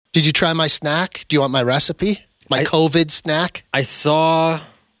Did you try my snack? Do you want my recipe? My COVID snack? I saw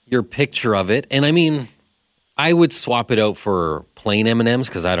your picture of it, and I mean, I would swap it out for plain M&Ms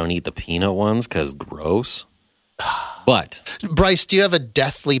because I don't eat the peanut ones because gross. But Bryce, do you have a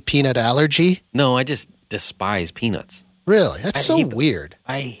deathly peanut allergy? No, I just despise peanuts. Really? That's so weird.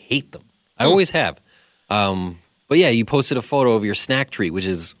 I hate them. I always have. But yeah, you posted a photo of your snack treat, which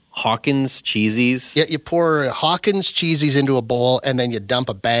is Hawkins Cheesies. Yeah, you pour Hawkins Cheesies into a bowl, and then you dump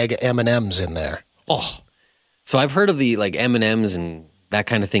a bag of M&Ms in there. Oh, so I've heard of the like M&Ms and that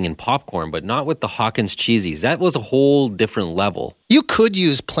kind of thing in popcorn, but not with the Hawkins Cheesies. That was a whole different level. You could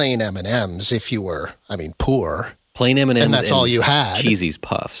use plain M&Ms if you were, poor. Plain M&Ms and that's all you had. Cheesies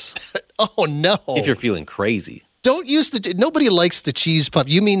Puffs. Oh, no. If you're feeling crazy. Don't use nobody likes the cheese puff.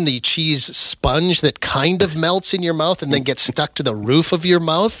 You mean the cheese sponge that kind of melts in your mouth and then gets stuck to the roof of your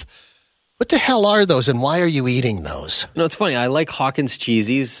mouth? What the hell are those, and why are you eating those? No, it's funny. I like Hawkins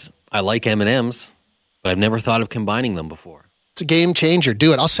Cheesies. I like M&Ms, but I've never thought of combining them before. It's a game changer.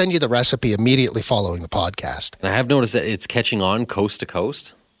 Do it. I'll send you the recipe immediately following the podcast. And I have noticed that it's catching on coast to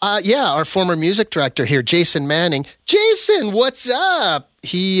coast. Yeah, our former music director here, Jason Manning. Jason, what's up?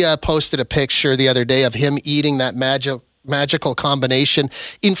 He posted a picture the other day of him eating that magical combination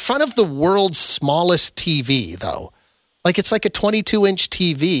in front of the world's smallest TV, though. It's like a 22-inch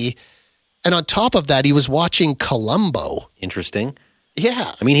TV. And on top of that, he was watching Columbo. Interesting.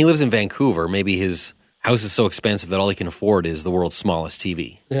 Yeah. I mean, he lives in Vancouver. Maybe his house is so expensive that all he can afford is the world's smallest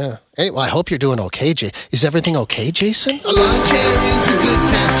TV. Yeah. Anyway, I hope you're doing okay, Jay. Is everything okay, Jason? A lawn chair is a good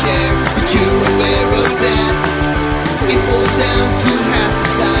time chair, but you're aware of that. It folds down to half the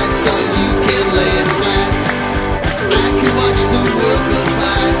size so you can lay it flat. I can watch the world go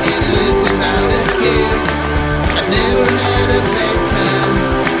by and live without a care. I've never had a bad time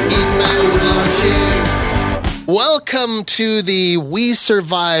in my old lawn chair. Welcome to the We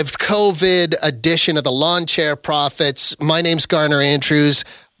Survived COVID edition of the Lawn Chair Prophets. My name's Garner Andrews.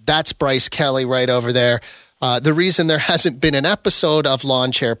 That's Bryce Kelly right over there. The reason there hasn't been an episode of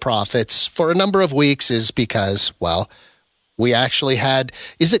Lawn Chair Prophets for a number of weeks is because, well, we actually had,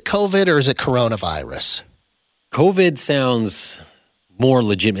 is it COVID or is it coronavirus? COVID sounds more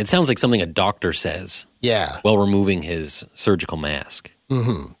legitimate. It sounds like something a doctor says. Yeah. While removing his surgical mask.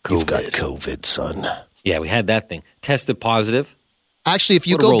 Mm-hmm. You've got COVID, son. Yeah, we had that thing. Tested positive. Actually, if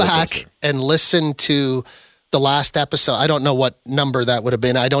you go back and listen to the last episode, I don't know what number that would have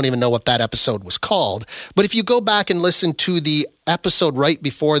been. I don't even know what that episode was called. But if you go back and listen to the episode right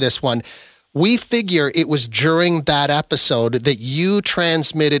before this one, we figure it was during that episode that you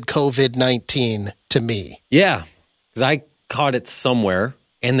transmitted COVID-19 to me. Yeah, because I caught it somewhere.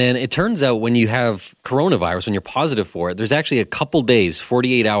 And then it turns out when you have coronavirus, when you're positive for it, there's actually a couple days,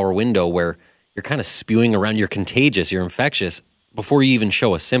 48-hour window where you're kind of spewing around, you're contagious, you're infectious before you even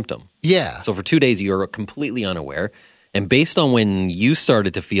show a symptom. Yeah. So for 2 days, you're completely unaware. And based on when you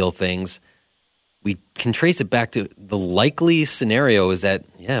started to feel things, we can trace it back to the likely scenario is that,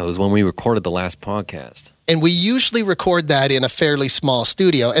 it was when we recorded the last podcast. And we usually record that in a fairly small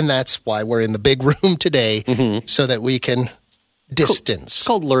studio, and that's why we're in the big room today, so that we can distance. It's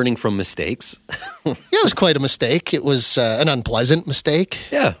called learning from mistakes. Yeah, it was quite a mistake. It was an unpleasant mistake.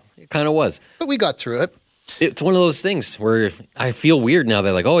 Yeah. It kind of was. But we got through it. It's one of those things where I feel weird now.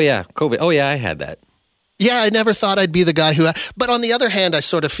 They're like, oh, yeah, COVID. Oh, yeah, I had that. Yeah, I never thought I'd be the guy who... But on the other hand, I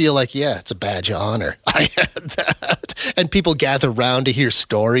sort of feel like, yeah, it's a badge of honor. I had that. And people gather around to hear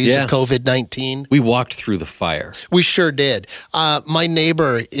stories of COVID-19. We walked through the fire. We sure did. My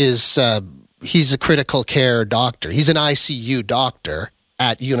neighbor is... he's a critical care doctor. He's an ICU doctor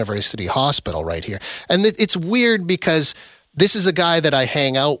at University Hospital right here. And it's weird because... This is a guy that I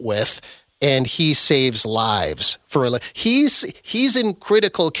hang out with, and he saves lives for a he's in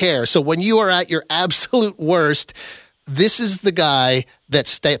critical care. So when you are at your absolute worst, this is the guy that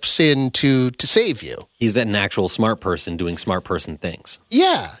steps in to save you. He's an actual smart person doing smart person things.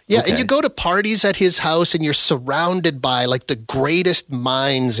 Yeah. Okay. And you go to parties at his house, and you're surrounded by the greatest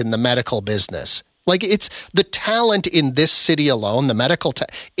minds in the medical business. It's the talent in this city alone, the medical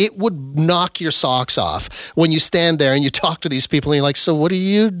it would knock your socks off when you stand there and you talk to these people and you're like, so what do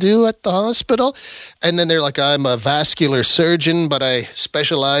you do at the hospital? And then they're like, I'm a vascular surgeon, but I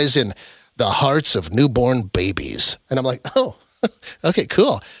specialize in the hearts of newborn babies. And I'm like, oh, okay,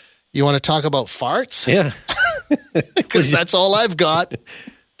 cool. You want to talk about farts? Yeah. Because that's all I've got.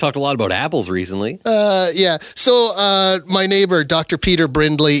 Talked a lot about apples recently. Yeah. So my neighbor, Dr. Peter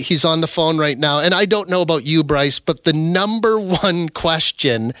Brindley, he's on the phone right now. And I don't know about you, Bryce, but the number one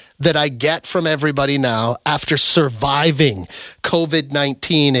question that I get from everybody now after surviving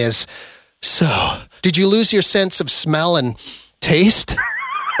COVID-19 is, so, did you lose your sense of smell and taste?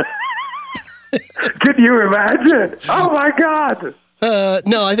 Can you imagine? Oh, my God.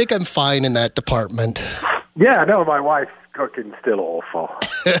 No, I think I'm fine in that department. Yeah, no, my wife's cooking's still awful.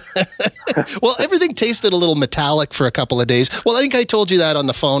 Well, everything tasted a little metallic for a couple of days. Well, I think I told you that on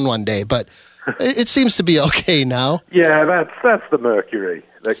the phone one day, but it seems to be okay now. Yeah, that's the mercury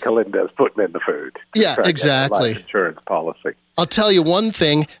that Kalinda's putting in the food. Yeah, exactly. Life insurance policy. I'll tell you one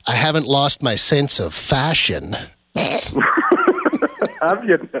thing. I haven't lost my sense of fashion. Have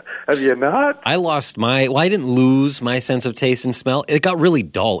you not? I didn't lose my sense of taste and smell. It got really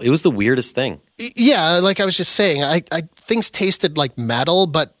dull. It was the weirdest thing. Yeah, like I was just saying, I things tasted like metal,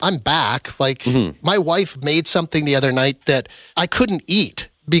 but I'm back. Like my wife made something the other night that I couldn't eat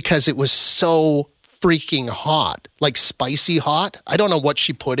because it was so freaking hot, like spicy hot. I don't know what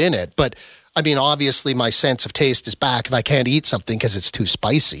she put in it, but I mean, obviously my sense of taste is back if I can't eat something because it's too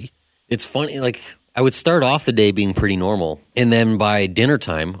spicy. It's funny, like I would start off the day being pretty normal, and then by dinner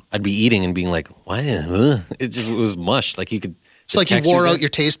time, I'd be eating and being like, "Why?" It was mush. Like you could. It's like you wore out your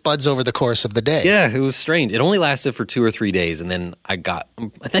taste buds over the course of the day. Yeah, it was strange. It only lasted for 2 or 3 days, and then I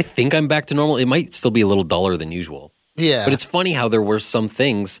think I'm back to normal. It might still be a little duller than usual. Yeah. But it's funny how there were some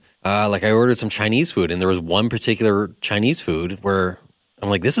things, like I ordered some Chinese food, and there was one particular Chinese food where I'm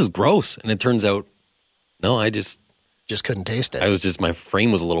like, "This is gross," and it turns out, no, I just couldn't taste it. My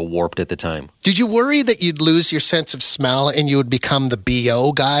frame was a little warped at the time. Did you worry that you'd lose your sense of smell and you would become the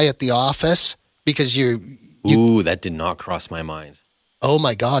BO guy at the office? Because Ooh, that did not cross my mind. Oh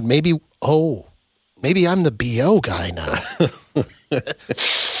my God, maybe I'm the BO guy now.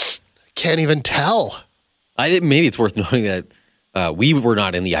 Can't even tell. Maybe it's worth noting that we were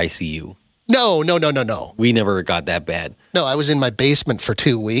not in the ICU. No. We never got that bad. No, I was in my basement for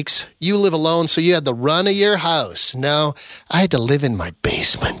 2 weeks. You live alone, so you had the run of your house. No, I had to live in my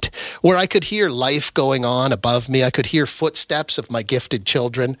basement where I could hear life going on above me. I could hear footsteps of my gifted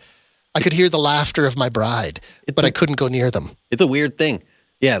children. I could hear the laughter of my bride, but I couldn't go near them. It's a weird thing.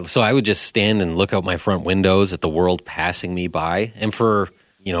 Yeah, so I would just stand and look out my front windows at the world passing me by. And for,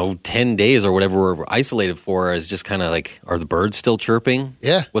 10 days or whatever we're isolated for, is just kind of like, are the birds still chirping?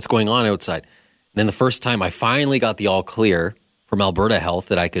 Yeah. What's going on outside? And then the first time I finally got the all clear from Alberta Health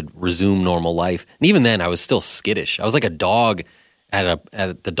that I could resume normal life. And even then, I was still skittish. I was like a dog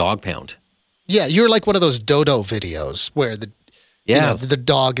at the dog pound. Yeah, you're like one of those dodo videos where the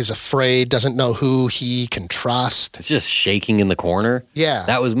dog is afraid, doesn't know who he can trust. It's just shaking in the corner. Yeah.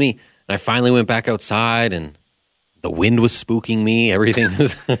 That was me. And I finally went back outside and the wind was spooking me. Everything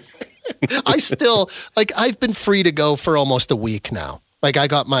was... I've been free to go for almost a week now. Like I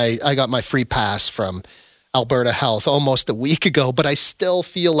got my free pass from Alberta Health almost a week ago, but I still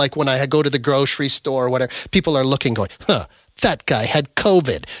feel like when I go to the grocery store or whatever, people are looking going, that guy had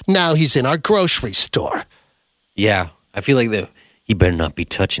COVID. Now he's in our grocery store. Yeah. I feel like he better not be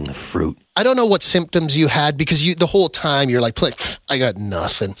touching the fruit. I don't know what symptoms you had because the whole time you're like, I got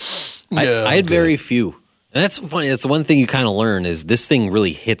nothing. No, I had very few. And that's funny. That's the one thing you kind of learn is this thing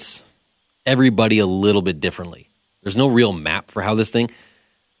really hits everybody a little bit differently. There's no real map for how this thing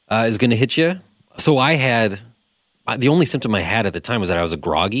is going to hit you. So the only symptom I had at the time was that I was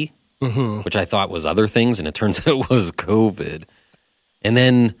groggy, which I thought was other things, and it turns out it was COVID. And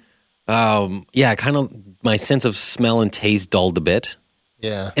then, kind of my sense of smell and taste dulled a bit.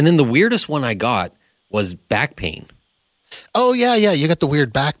 Yeah. And then the weirdest one I got was back pain. Oh, yeah. You got the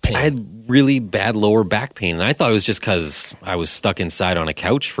weird back pain. I had really bad lower back pain, and I thought it was just because I was stuck inside on a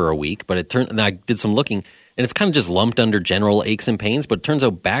couch for a week, but and I did some looking, and it's kind of just lumped under general aches and pains, but it turns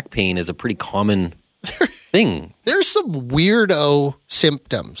out back pain is a pretty common thing. There's some weirdo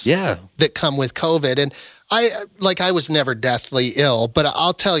symptoms that come with COVID, and I was never deathly ill, but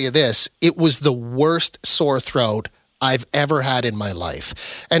I'll tell you this, it was the worst sore throat I've ever had in my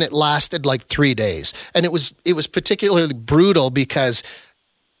life. And it lasted like 3 days. And it was particularly brutal because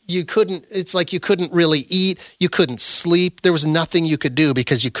you couldn't really eat. You couldn't sleep. There was nothing you could do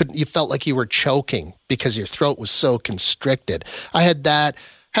because you felt like you were choking because your throat was so constricted. I had that,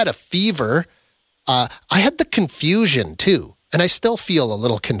 had a fever. I had the confusion too. And I still feel a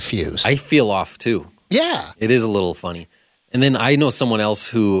little confused. I feel off too. Yeah. It is a little funny. And then I know someone else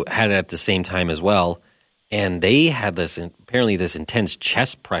who had it at the same time as well. And they had this intense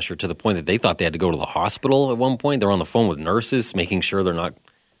chest pressure to the point that they thought they had to go to the hospital at one point. They're on the phone with nurses, making sure they're not...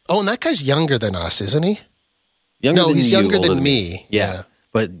 Oh, and that guy's younger than us, isn't he? He's younger than me. Yeah.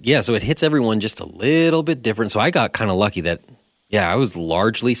 But yeah, so it hits everyone just a little bit different. So I got kind of lucky that, I was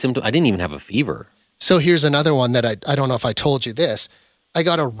largely I didn't even have a fever. So here's another one that I don't know if I told you this. I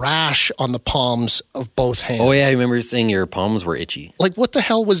got a rash on the palms of both hands. Oh, yeah, I remember saying your palms were itchy. Like, what the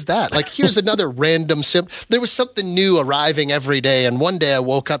hell was that? Like, here's another random symptom. There was something new arriving every day, and one day I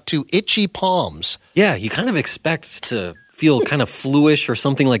woke up to itchy palms. Yeah, you kind of expect to feel kind of fluish or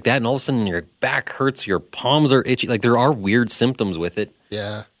something like that, and all of a sudden your back hurts, your palms are itchy. Like, there are weird symptoms with it.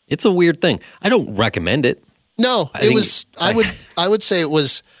 Yeah. It's a weird thing. I don't recommend it. No, I would say it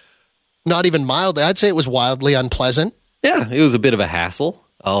was not even mildly. I'd say it was wildly unpleasant. Yeah, it was a bit of a hassle.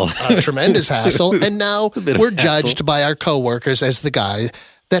 A tremendous hassle. And now we're judged by our coworkers as the guy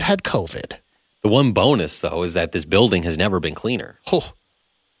that had COVID. The one bonus, though, is that this building has never been cleaner. Oh.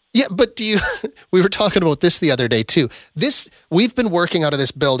 Yeah, but we were talking about this the other day, too. We've been working out of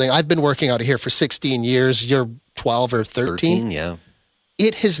this building. I've been working out of here for 16 years. You're 12 or 13? 13, yeah.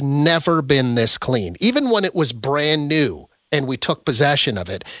 It has never been this clean. Even when it was brand new and we took possession of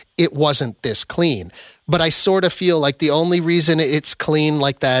it, it wasn't this clean. But I sort of feel like the only reason it's clean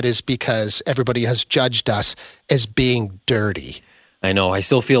like that is because everybody has judged us as being dirty. I know. I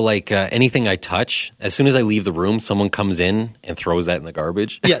still feel like anything I touch, as soon as I leave the room, someone comes in and throws that in the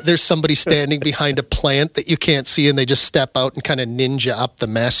garbage. Yeah, there's somebody standing behind a plant that you can't see, and they just step out and kind of ninja up the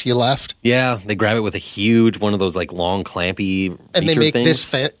mess you left. Yeah, they grab it with a huge one of those like long clampy and they make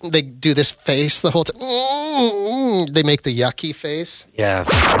things. They do this face the whole time. They make the yucky face. Yeah.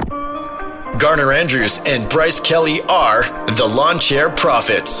 Garner Andrews and Bryce Kelly are the Lawn Chair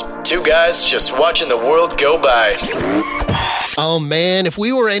Prophets. Two guys just watching the world go by. Oh, man, if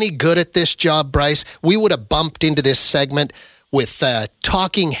we were any good at this job, Bryce, we would have bumped into this segment with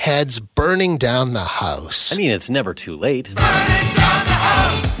talking heads burning down the house. I mean, it's never too late. Burning down the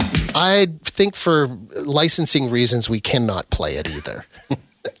house. I think for licensing reasons, we cannot play it either.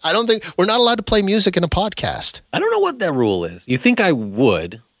 I don't think we're not allowed to play music in a podcast. I don't know what that rule is. You think I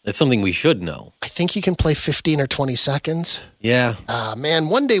would? It's something we should know. I think you can play 15 or 20 seconds. Yeah. Man,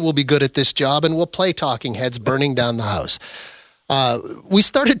 one day we'll be good at this job and we'll play Talking Heads burning down the house. We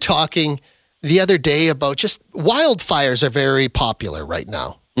started talking the other day about just wildfires are very popular right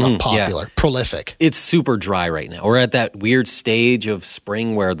now. Prolific. It's super dry right now. We're at that weird stage of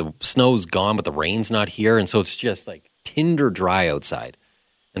spring where the snow's gone, but the rain's not here. And so it's just like tinder dry outside.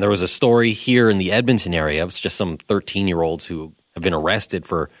 And there was a story here in the Edmonton area. It's just some 13-year-olds who have been arrested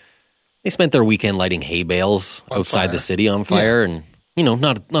they spent their weekend lighting hay bales outside the city on fire. Yeah. And,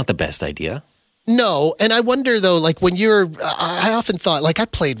 not the best idea. No. And I wonder, though, like when I often thought, like I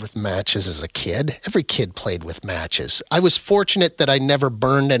played with matches as a kid. Every kid played with matches. I was fortunate that I never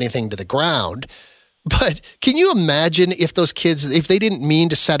burned anything to the ground. But can you imagine if those kids, if they didn't mean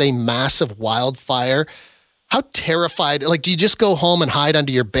to set a massive wildfire, how terrified, like, do you just go home and hide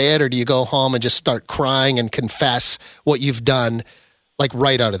under your bed, or do you go home and just start crying and confess what you've done, like,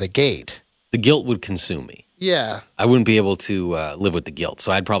 right out of the gate? The guilt would consume me. Yeah. I wouldn't be able to live with the guilt,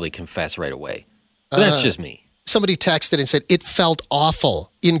 so I'd probably confess right away. But that's just me. Somebody texted and said, it felt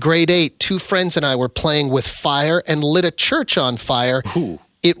awful. In grade 8, 2 friends and I were playing with fire and lit a church on fire. Ooh.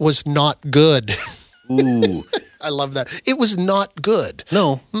 It was not good. Ooh. I love that. It was not good.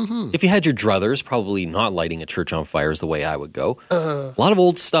 No. Mm-hmm. If you had your druthers, probably not lighting a church on fire is the way I would go. A lot of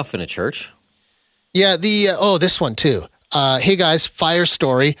old stuff in a church. Yeah, this one too. Hey guys, fire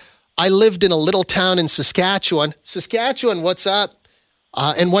story. I lived in a little town in Saskatchewan. Saskatchewan, what's up?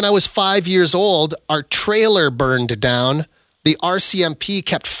 And when I was 5 years old, our trailer burned down. The RCMP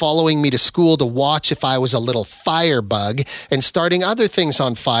kept following me to school to watch if I was a little firebug and starting other things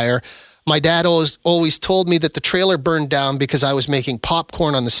on fire. My dad always told me that the trailer burned down because I was making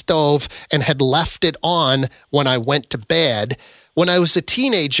popcorn on the stove and had left it on when I went to bed. When I was a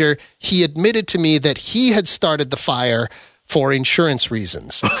teenager, he admitted to me that he had started the fire for insurance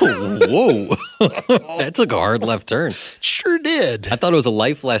reasons. Whoa. That took a hard left turn. Sure did. I thought it was a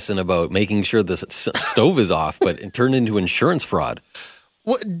life lesson about making sure the stove is off, but it turned into insurance fraud.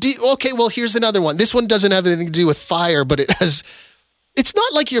 Okay, well, here's another one. This one doesn't have anything to do with fire, but it has... It's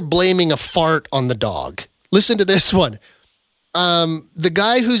not like you're blaming a fart on the dog. Listen to this one. The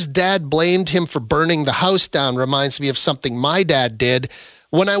guy whose dad blamed him for burning the house down reminds me of something my dad did.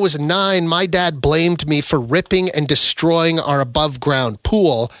 When I was 9, my dad blamed me for ripping and destroying our above-ground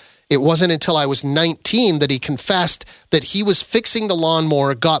pool. It wasn't until I was 19 that he confessed that he was fixing the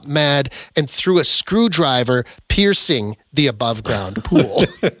lawnmower, got mad, and threw a screwdriver piercing the above-ground pool.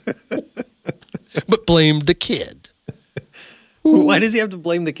 But blamed the kid. Why does he have to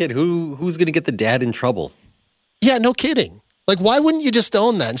blame the kid? Who's going to get the dad in trouble? Yeah, no kidding. Like, why wouldn't you just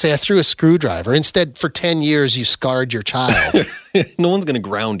own that and say, I threw a screwdriver? Instead, for 10 years, you scarred your child. No one's going to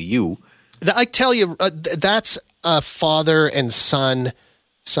ground you. I tell you, that's a father and son,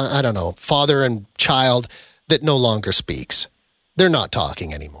 I don't know, father and child that no longer speaks. They're not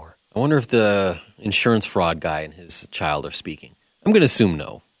talking anymore. I wonder if the insurance fraud guy and his child are speaking. I'm going to assume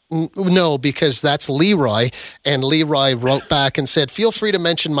no. No, because that's Leroy. And Leroy wrote back and said, feel free to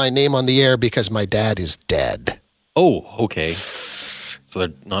mention my name on the air because my dad is dead. Oh, okay. So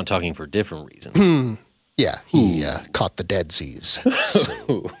they're not talking for different reasons. Yeah, he caught the deadsies.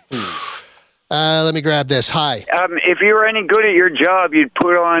 So. Let me grab this. Hi. If you were any good at your job, you'd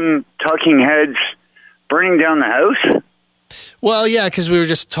put on Talking Heads Burning Down the House? Well, yeah, because we were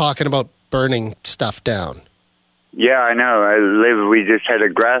just talking about burning stuff down. Yeah, I know. We just had a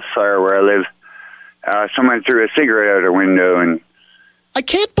grass fire where I live. Someone threw a cigarette out a window, and I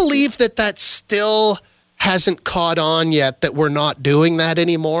can't believe that still hasn't caught on yet, that we're not doing that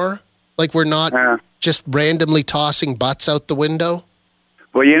anymore. Like, we're not just randomly tossing butts out the window.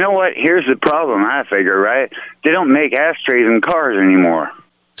 Well, you know what? Here's the problem, I figure, right? They don't make ashtrays in cars anymore.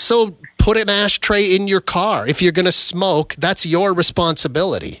 So put an ashtray in your car. If you're going to smoke, that's your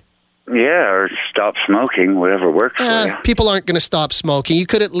responsibility. Yeah, or stop smoking, whatever works for you. People aren't going to stop smoking. You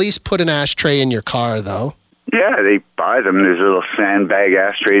could at least put an ashtray in your car, though. Yeah, they buy them. There's little sandbag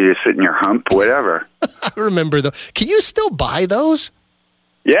ashtrays that sit in your hump, whatever. I remember those. Can you still buy those?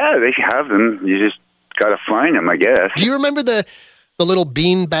 Yeah, they have them. You just got to find them, I guess. Do you remember the little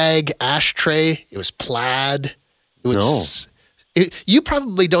beanbag ashtray? It was plaid. You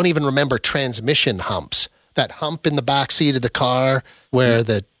probably don't even remember transmission humps. That hump in the back seat of the car where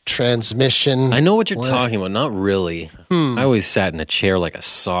the transmission... I know what you're talking about. Not really. I always sat in a chair like a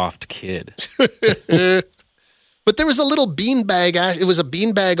soft kid. But there was a little beanbag. It was a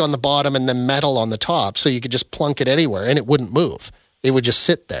beanbag on the bottom and then metal on the top, so you could just plunk it anywhere and it wouldn't move. It would just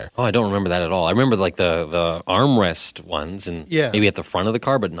sit there. Oh, I don't remember that at all. I remember like the armrest ones and maybe at the front of the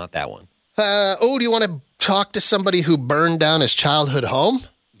car, but not that one. Do you want to talk to somebody who burned down his childhood home?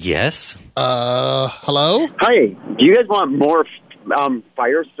 Yes. Hello? Hi. Do you guys want more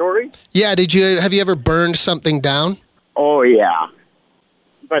fire stories? Yeah, have you ever burned something down? Oh, yeah.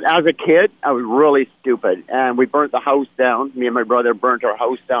 But as a kid, I was really stupid. And we burnt the house down. Me and my brother burnt our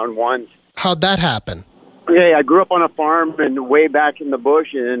house down once. How'd that happen? Yeah, I grew up on a farm and way back in the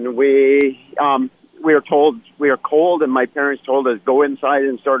bush, and we were told we were cold, and my parents told us go inside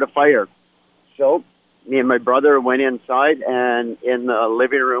and start a fire. So me and my brother went inside, and in the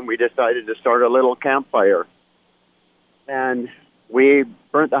living room we decided to start a little campfire. And we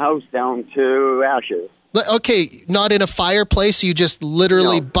burnt the house down to ashes. Okay, not in a fireplace. You just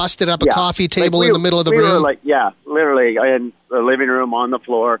literally busted up a coffee table in the middle of the room? Literally in the living room on the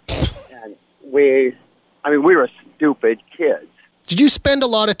floor. And we were stupid kids. Did you spend a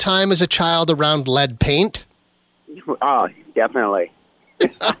lot of time as a child around lead paint? Oh, definitely.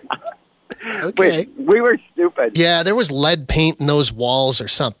 Okay. We were stupid. Yeah, there was lead paint in those walls or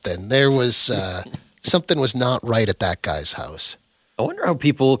something. There was something was not right at that guy's house. I wonder how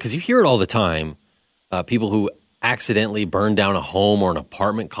people, because you hear it all the time, people who accidentally burn down a home or an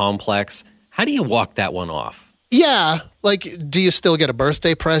apartment complex. How do you walk that one off? Yeah, like, do you still get a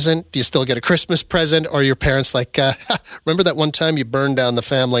birthday present? Do you still get a Christmas present? Or your parents like, remember that one time you burned down the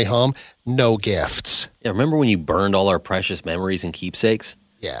family home? No gifts. Yeah, remember when you burned all our precious memories and keepsakes?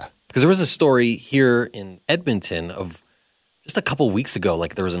 Yeah. Because there was a story here in Edmonton of just a couple weeks ago,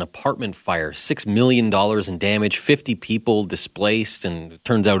 like there was an apartment fire, $6 million in damage, 50 people displaced, and it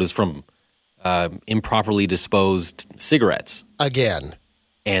turns out it was from improperly disposed cigarettes. Again.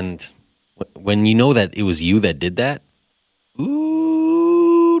 And when you know that it was you that did that,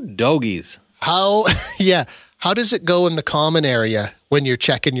 ooh, doggies. How does it go in the common area when you're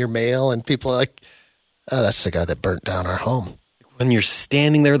checking your mail and people are like, oh, that's the guy that burnt down our home? When you're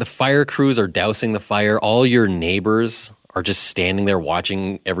standing there, the fire crews are dousing the fire. All your neighbors are just standing there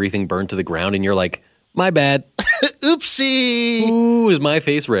watching everything burn to the ground. And you're like, my bad. Oopsie. Ooh, is my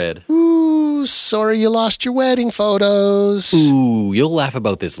face red? Ooh, sorry you lost your wedding photos. Ooh, you'll laugh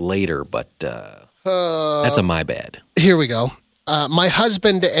about this later, but that's a my bad. Here we go. My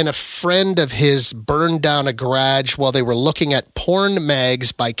husband and a friend of his burned down a garage while they were looking at porn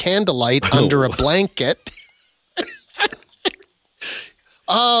mags by candlelight under a blanket.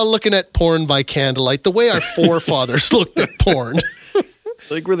 Looking at porn by candlelight, the way our forefathers looked at porn.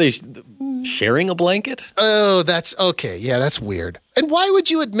 Like, were they sharing a blanket? Oh, that's okay. Yeah, that's weird. And why would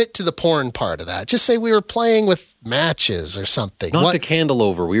you admit to the porn part of that? Just say we were playing with matches or something. Knocked a candle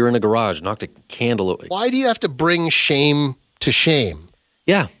over. We were in a garage. Knocked a candle over. Why do you have to bring shame to shame?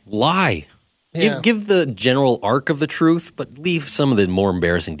 Yeah, lie. Yeah. Give the general arc of the truth, but leave some of the more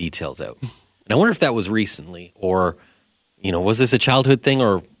embarrassing details out. And I wonder if that was recently, or, was this a childhood thing,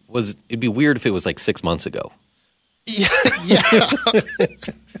 or it'd be weird if it was like 6 months ago. Yeah.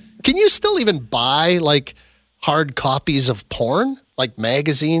 Can you still even buy like hard copies of porn, like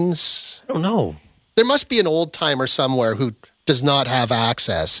magazines? I don't know. There must be an old timer somewhere who does not have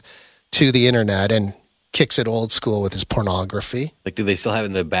access to the internet and kicks it old school with his pornography. Like, do they still have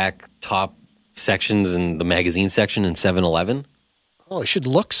in the back top sections in the magazine section in 7-Eleven? Oh, I should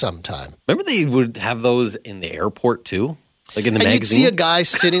look sometime. Remember they would have those in the airport too? Like in the and magazine? You'd see a guy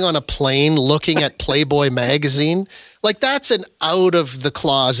sitting on a plane looking at Playboy magazine. Like, that's an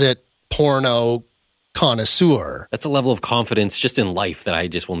out-of-the-closet porno connoisseur. That's a level of confidence just in life that I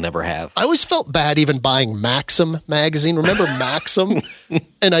just will never have. I always felt bad even buying Maxim magazine. Remember Maxim?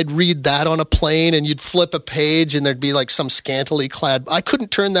 And I'd read that on a plane, and you'd flip a page, and there'd be like some scantily clad. I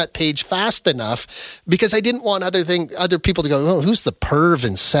couldn't turn that page fast enough because I didn't want other people to go, oh, who's the perv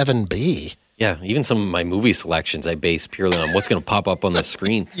in 7B? Yeah, even some of my movie selections I base purely on what's going to pop up on the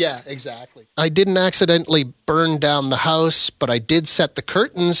screen. Yeah, exactly. I didn't accidentally burn down the house, but I did set the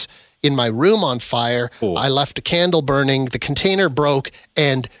curtains in my room on fire. Oh. I left a candle burning, the container broke,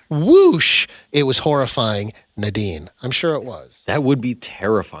 and whoosh, it was horrifying. Nadine, I'm sure it was. That would be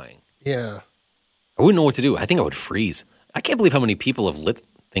terrifying. Yeah. I wouldn't know what to do. I think I would freeze. I can't believe how many people have lit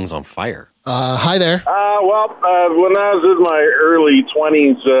things on fire. Hi there. When I was in my early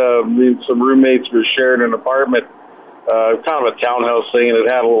 20s, me and some roommates were sharing an apartment, kind of a townhouse thing, and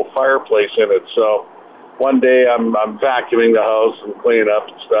it had a little fireplace in it. So one day I'm vacuuming the house and cleaning up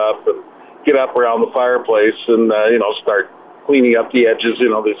and stuff, and get up around the fireplace and, start cleaning up the edges,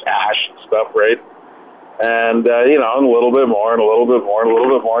 this ash and stuff, right? And, and a little bit more and a little bit more and a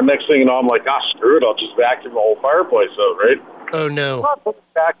little bit more. Next thing you know, I'm like, screw it, I'll just vacuum the whole fireplace out, right? Oh, no. I'm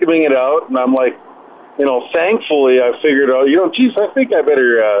vacuuming it out, and I'm like, thankfully I figured out, I think I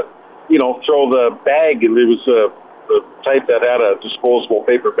better, throw the bag, and it was the type that had a disposable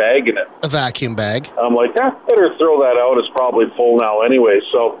paper bag in it. A vacuum bag. I'm like, better throw that out. It's probably full now anyway.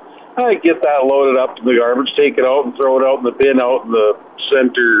 So I get that loaded up in the garbage, take it out and throw it out in the bin out in the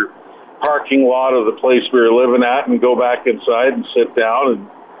center parking lot of the place we were living at, and go back inside and sit down and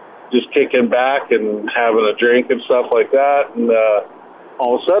just kicking back and having a drink and stuff like that. And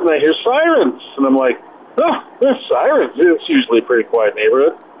all of a sudden I hear sirens, and I'm like, there's sirens. It's usually a pretty quiet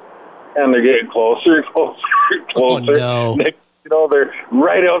neighborhood. And they're getting closer and closer and closer. Oh, no. Next, they're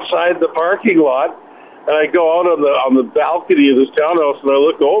right outside the parking lot. And I go out on the balcony of this townhouse, and I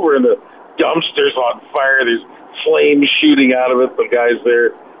look over, and the dumpster's on fire. There's flames shooting out of it. The guys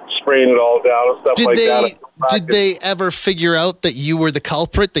there spraying it all down and stuff that. Did they ever figure out that you were the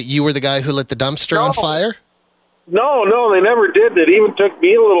culprit, that you were the guy who lit the dumpster on fire? No, they never did. It even took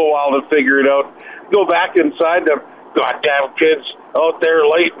me a little while to figure it out. Go back inside, them goddamn kids out there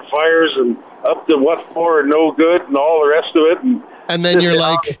lighting fires and up to what for, no good, and all the rest of it. And then you're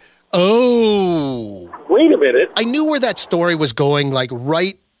like, oh. Wait a minute. I knew where that story was going, like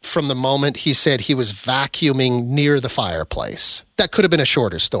right from the moment he said he was vacuuming near the fireplace. That could have been a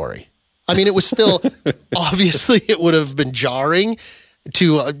shorter story. I mean, it was still, obviously it would have been jarring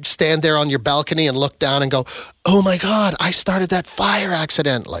to stand there on your balcony and look down and go, oh my God, I started that fire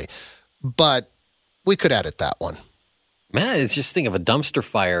accidentally. But we could edit that one. Man, it's just think of a dumpster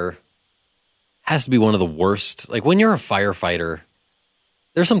fire has to be one of the worst. Like when you're a firefighter,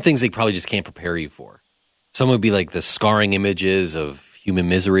 there's some things they probably just can't prepare you for. Some would be like the scarring images of human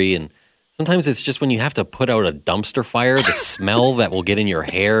misery. And sometimes it's just when you have to put out a dumpster fire, the smell that will get in your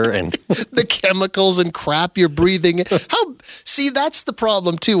hair and the chemicals and crap you're breathing. See, that's the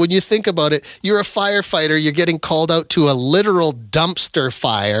problem too. When you think about it, you're a firefighter, you're getting called out to a literal dumpster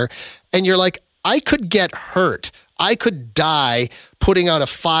fire, and you're like, I could get hurt. I could die putting out a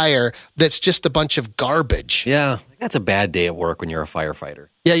fire that's just a bunch of garbage. Yeah, that's a bad day at work when you're a firefighter.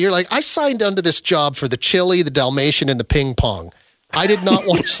 Yeah, you're like, I signed onto this job for the chili, the Dalmatian, and the ping pong. I did not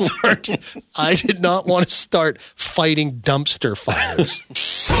want to start. I did not want to start fighting dumpster fires.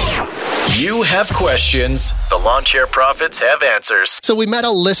 You have questions. The Lawn Chair Prophets have answers. So we met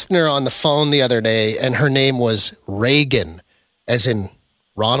a listener on the phone the other day, and her name was Reagan, as in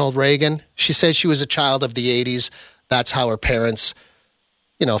Ronald Reagan. She said she was a child of the 80s. That's how her parents,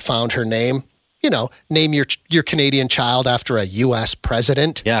 found her name. Name your Canadian child after a U.S.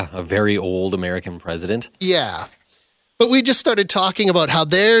 president. Yeah, a very old American president. Yeah. But we just started talking about how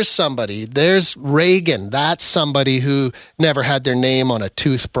there's Reagan. That's somebody who never had their name on a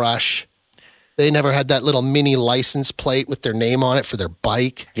toothbrush. They never had that little mini license plate with their name on it for their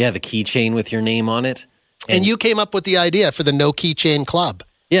bike. Yeah, the keychain with your name on it. And you came up with the idea for the No Keychain Club.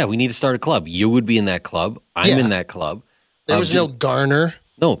 Yeah, we need to start a club. You would be in that club. I'm in that club. There was no Garner.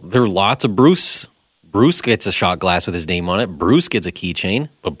 No, there are lots of Bruce. Bruce gets a shot glass with his name on it. Bruce gets a keychain.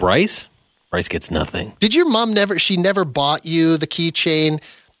 But Bryce gets nothing. Did your mom she never bought you the keychain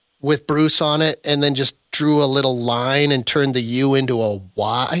with Bruce on it and then just drew a little line and turned the U into a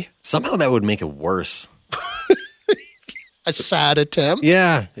Y? Somehow that would make it worse. A sad attempt?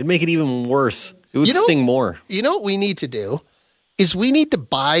 Yeah, it'd make it even worse. It would sting more. You know what we need to do is we need to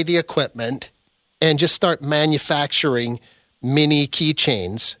buy the equipment and just start manufacturing mini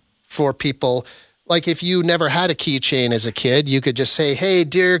keychains for people. Like if you never had a keychain as a kid, you could just say, hey,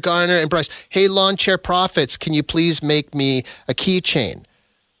 dear Garner and Bryce, hey, Lawn Chair Profits, can you please make me a keychain?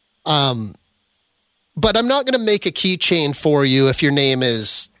 But I'm not going to make a keychain for you if your name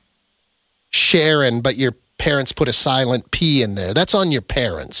is Sharon, but your parents put a silent P in there. That's on your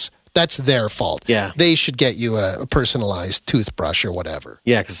parents. That's their fault. Yeah. They should get you a personalized toothbrush or whatever.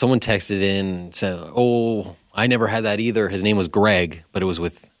 Yeah, because someone texted in and said, oh, I never had that either. His name was Greg, but it was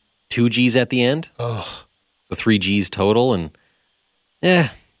with 2 G's at the end. Oh. So 3 G's total. And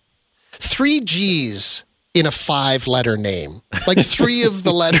 3 G's in a 5-letter name. Like 3 of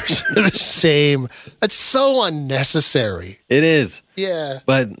the letters are the same. That's so unnecessary. it is. Yeah.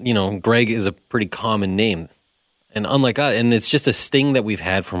 But, Greg is a pretty common name. And unlike us, and it's just a sting that we've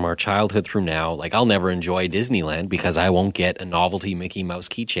had from our childhood through now. Like, I'll never enjoy Disneyland because I won't get a novelty Mickey Mouse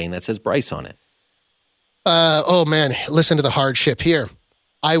keychain that says Bryce on it. Oh, man. Listen to the hardship here.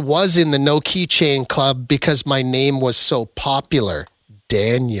 I was in the No Keychain Club because my name was so popular.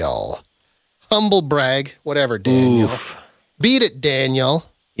 Daniel. Humble brag. Whatever, Daniel. Oof. Beat it, Daniel.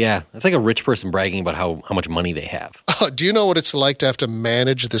 Yeah, it's like a rich person bragging about how much money they have. Oh, do you know what it's like to have to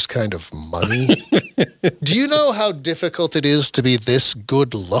manage this kind of money? Do you know how difficult it is to be this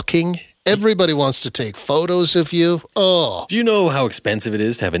good looking? Everybody wants to take photos of you. Oh. Do you know how expensive it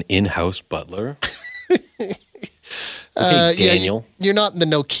is to have an in-house butler? Okay, Daniel. Yeah, you're not in the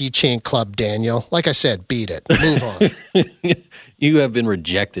No Keychain Club, Daniel. Like I said, beat it. Move on. You have been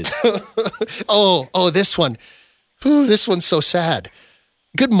rejected. Oh, this one. Ooh, this one's so sad.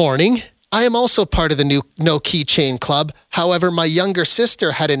 Good morning. I am also part of the new No Keychain Club. However, my younger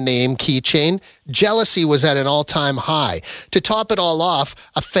sister had a name keychain. Jealousy was at an all-time high. To top it all off,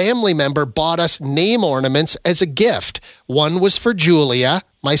 a family member bought us name ornaments as a gift. One was for Julia,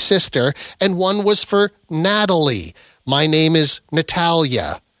 my sister, and one was for Natalie. My name is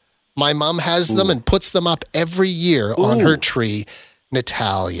Natalia. My mom has them and puts them up every year on her tree.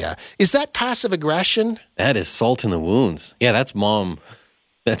 Natalia. Is that passive aggression? That is salt in the wounds. Yeah, that's mom.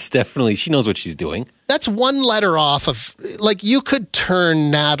 That's definitely, she knows what she's doing. That's one letter off of, like, you could turn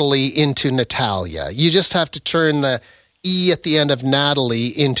Natalie into Natalia. You just have to turn the E at the end of Natalie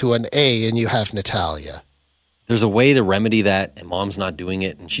into an A and you have Natalia. There's a way to remedy that, and mom's not doing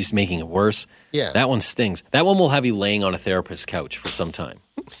it, and she's making it worse. Yeah. That one stings. That one will have you laying on a therapist's couch for some time.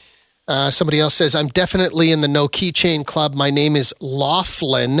 Somebody else says, I'm definitely in the No Keychain Club. My name is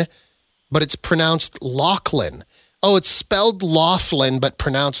Laughlin, but it's pronounced Lachlan. Oh, it's spelled Laughlin, but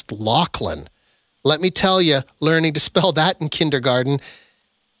pronounced Lachlan. Let me tell you, learning to spell that in kindergarten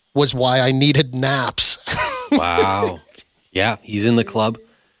was why I needed naps. Wow. Yeah, he's in the club.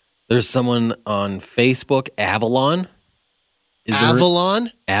 There's someone on Facebook, Avalon.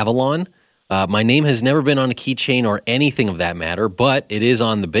 Avalon? Avalon. My name has never been on a keychain or anything of that matter, but it is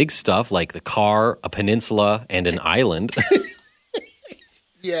on the big stuff like the car, a peninsula, and an island.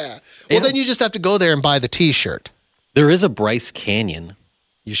 Yeah. Well, then you just have to go there and buy the T-shirt. There is a Bryce Canyon.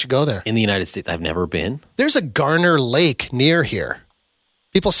 You should go there. In the United States. I've never been. There's a Garner Lake near here.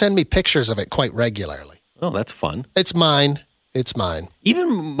 People send me pictures of it quite regularly. Oh, that's fun. It's mine. It's mine. Even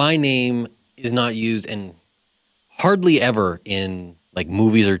my name is not used and hardly ever in like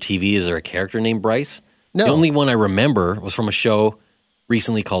movies or TV. Is there a character named Bryce? No. The only one I remember was from a show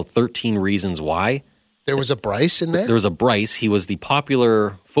recently called 13 Reasons Why. There was a Bryce in there? There was a Bryce. He was the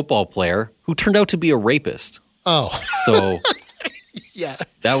popular football player who turned out to be a rapist. Oh. So yeah.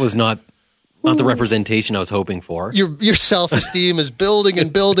 That was not the representation I was hoping for. Your self-esteem is building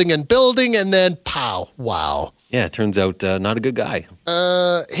and building and building, and then pow. Wow. Yeah, it turns out not a good guy.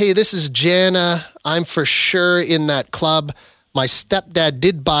 Hey, this is Jana. I'm for sure in that club. My stepdad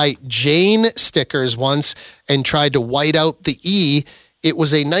did buy Jane stickers once and tried to white out the E. It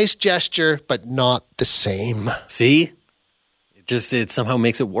was a nice gesture, but not the same. See? It somehow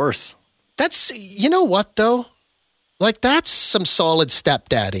makes it worse. That's, you know what, though? Like, that's some solid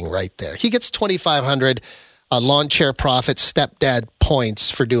stepdadding right there. He gets 2,500 lawn chair profits, stepdad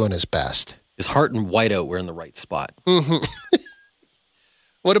points for doing his best. His heart and whiteout were in the right spot. Mm-hmm.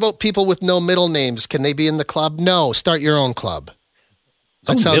 What about people with no middle names? Can they be in the club? No, start your own club.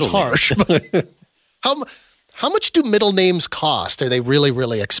 That sounds harsh. How much do middle names cost? Are they really,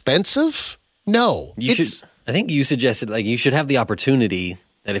 really expensive? No. I think you suggested like you should have the opportunity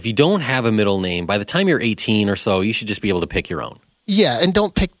that if you don't have a middle name, by the time you're 18 or so, you should just be able to pick your own. Yeah, and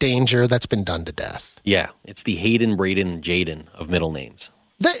don't pick Danger. That's been done to death. Yeah, it's the Hayden, Braden, and Jaden of middle names.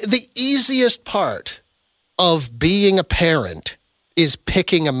 The easiest part of being a parent is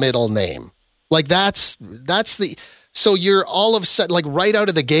picking a middle name. Like that's the, so you're all of a sudden, like right out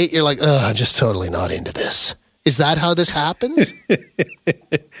of the gate, you're like, I'm just totally not into this. Is that how this happens?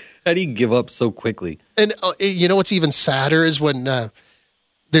 How do you give up so quickly? And you know what's even sadder is when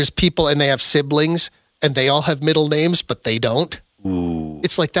there's people and they have siblings and they all have middle names, but they don't. Ooh.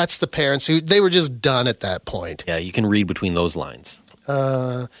 It's like that's the parents who, they were just done at that point. Yeah, you can read between those lines.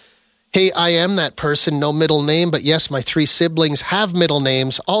 Hey, I am that person, no middle name, but yes, my 3 siblings have middle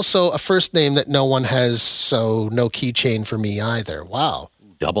names. Also, a first name that no one has, so no keychain for me either. Wow.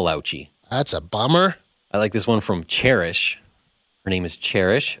 Double ouchie. That's a bummer. I like this one from Cherish. Her name is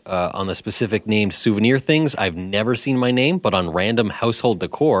Cherish. On the specific named souvenir things, I've never seen my name, but on random household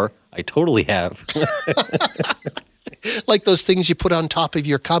decor, I totally have. Like those things you put on top of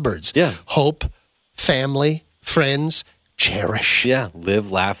your cupboards. Yeah. Hope, family, friends, cherish. Yeah,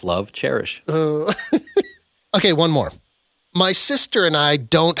 live, laugh, love, cherish. Okay, one more. My sister and I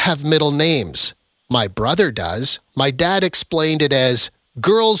don't have middle names. My brother does. My dad explained it as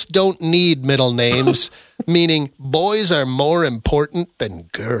girls don't need middle names, meaning boys are more important than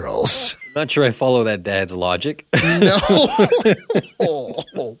girls. Not sure I follow that dad's logic. No.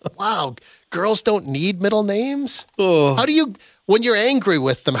 Oh, wow. Girls don't need middle names? Oh. How do you, when you're angry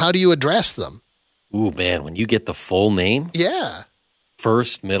with them, how do you address them? Ooh, man, when you get the full name, Yeah.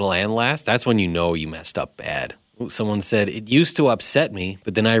 first, middle, and last, that's when you know you messed up bad. Ooh, someone said, it used to upset me,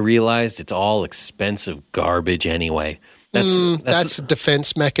 but then I realized it's all expensive garbage anyway. That's a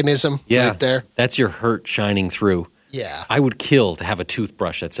defense mechanism right there. That's your hurt shining through. Yeah. I would kill to have a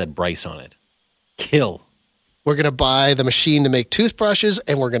toothbrush that said Bryce on it. Kill. We're going to buy the machine to make toothbrushes,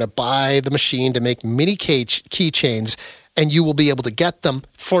 and we're going to buy the machine to make mini keychains, and you will be able to get them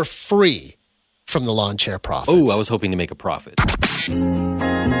for free from the Lawn Chair Profits. Oh, I was hoping to make a profit.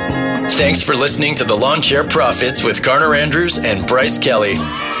 Thanks for listening to the Lawn Chair Profits with Garner Andrews and Bryce Kelly.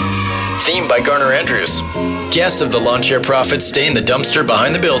 Theme by Garner Andrews. Guests of the Lawn Chair Profits stay in the dumpster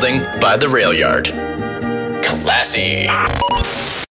behind the building by the rail yard. Classy.